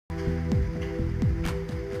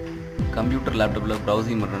Computer லேப்டாப்பில்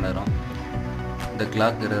browsing பண்ணுற நேரம் இந்த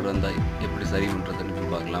கிளாக் எரர் வந்தால் எப்படி சரி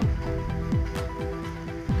பண்ணுறதுன்னு பார்க்கலாம்.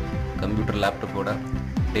 கம்ப்யூட்டர் லேப்டாப்போட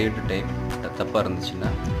டேட் டைம் தப்பாக இருந்துச்சுன்னா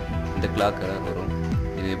இந்த கிளாக் எரர் வரும்.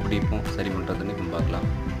 இது எப்படி இப்போ சரி பண்ணுறதுன்னு இப்போ பார்க்கலாம்.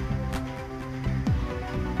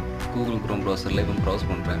 கூகுள் குரோம் ப்ரௌசரில் இப்போ ப்ரௌஸ்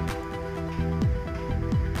பண்ணுறேன்.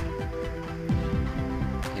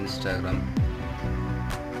 இன்ஸ்டாகிராம்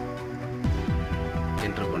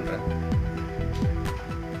என்ட்ரு பண்ணுறேன்.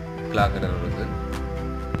 கிளாக் எரர் வருது.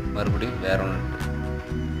 மறுபடியும் வேற ஒன்று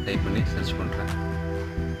டைப் பண்ணி சர்ச் பண்ணுறேன்.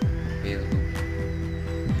 ஃபேஸ்புக்,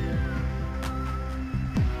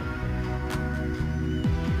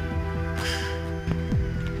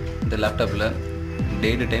 இந்த லேப்டாப்பில்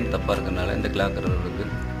டேட் டைம் தப்பாக இருக்கிறதுனால இந்த கிளாக் எரர் வருது.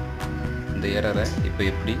 இந்த எரரை இப்போ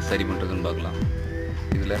எப்படி சரி பண்ணுறதுன்னு பார்க்கலாம்.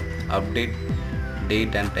 இதில் அப்டேட்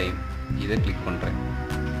டேட் அண்ட் டைம் இதை கிளிக் பண்ணுறேன்.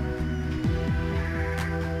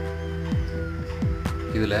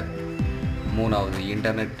 இதில் மூணாவது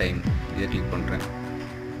இன்டர்நெட் டைம் இதை கிளிக் பண்ணுறேன்.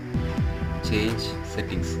 சேஞ்ச்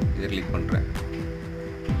செட்டிங்ஸ் இதை கிளிக் பண்ணுறேன்.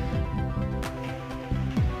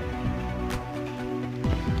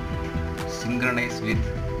 Synchronise with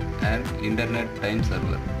and internet time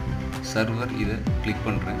server இதை கிளிக்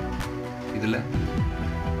பண்ணுறேன். இதில்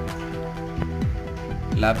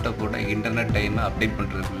லேப்டாப்போட இன்டர்நெட் டைமை அப்டேட்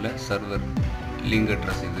பண்ணுறதுக்குள்ள சர்வர் லிங்க்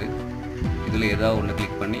அட்ரஸ் இதில் ஏதாவது ஒன்று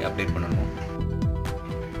கிளிக் பண்ணி அப்டேட் பண்ணணும்.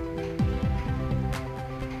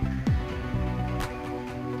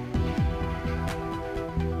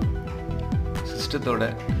 சிஸ்டத்தோட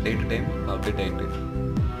டேட் டைம் அப்டேட் ஆகிட்டு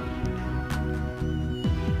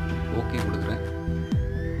ஓகே கொடுக்குறேன்.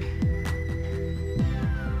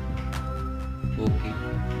 ஓகே,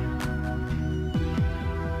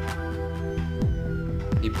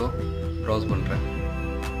 இப்போ ப்ரௌஸ் பண்ணுறேன்.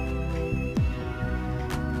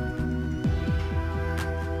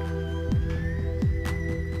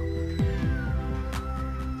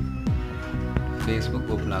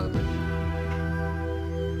 ஃபேஸ்புக் ஓப்பன் ஆகுது.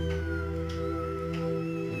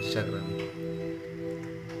 இன்ஸ்டாகிராம்,